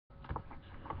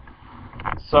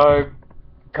So,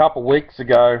 a couple weeks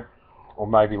ago, or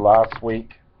maybe last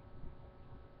week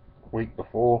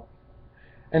before.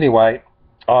 Anyway,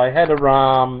 I had a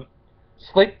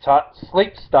sleep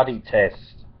study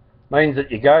test. Means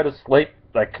that you go to sleep,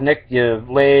 they connect your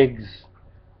legs,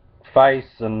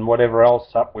 face, and whatever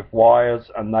else up with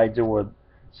wires, and they do a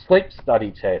sleep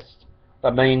study test.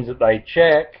 That means that they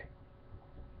check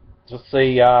to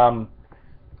see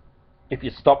if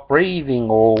you stop breathing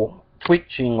or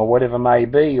twitching or whatever may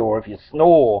be, or if you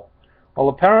snore. Well,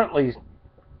 apparently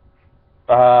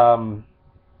I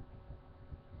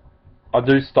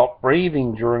do stop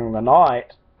breathing during the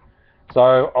night,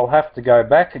 so I'll have to go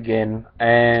back again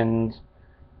and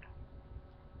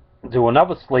do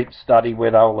another sleep study where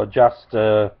they'll adjust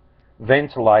a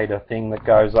ventilator thing that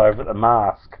goes over the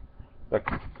mask that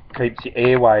keeps your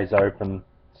airways open,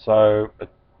 so it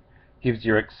gives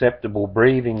you acceptable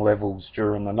breathing levels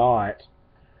during the night.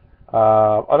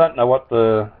 I don't know what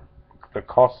the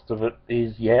cost of it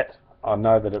is yet. I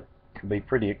know that it can be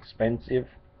pretty expensive,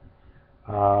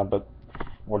 but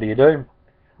what do?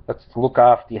 That's to look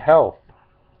after your health.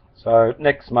 So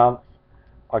next month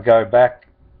I go back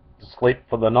to sleep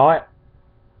for the night,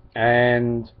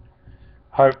 and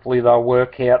hopefully they'll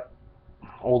work out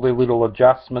all their little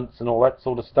adjustments and all that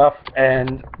sort of stuff,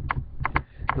 and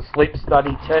the sleep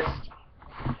study test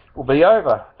will be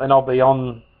over. Then I'll be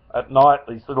on at night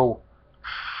these little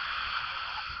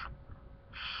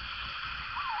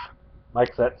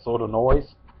makes that sort of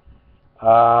noise.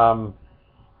 So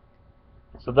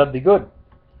that'd be good.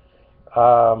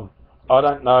 I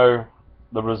don't know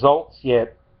the results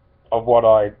yet of what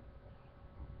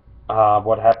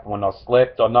happened when I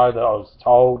slept. I know that I was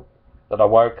told that I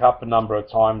woke up a number of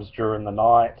times during the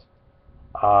night,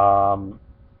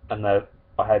 and that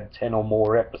I had 10 or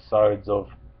more episodes of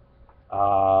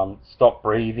stop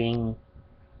breathing,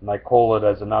 and they call it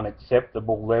as an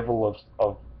unacceptable level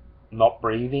of not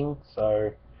breathing.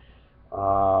 So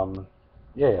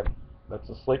yeah, that's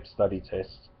a sleep study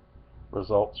test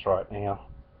results right now.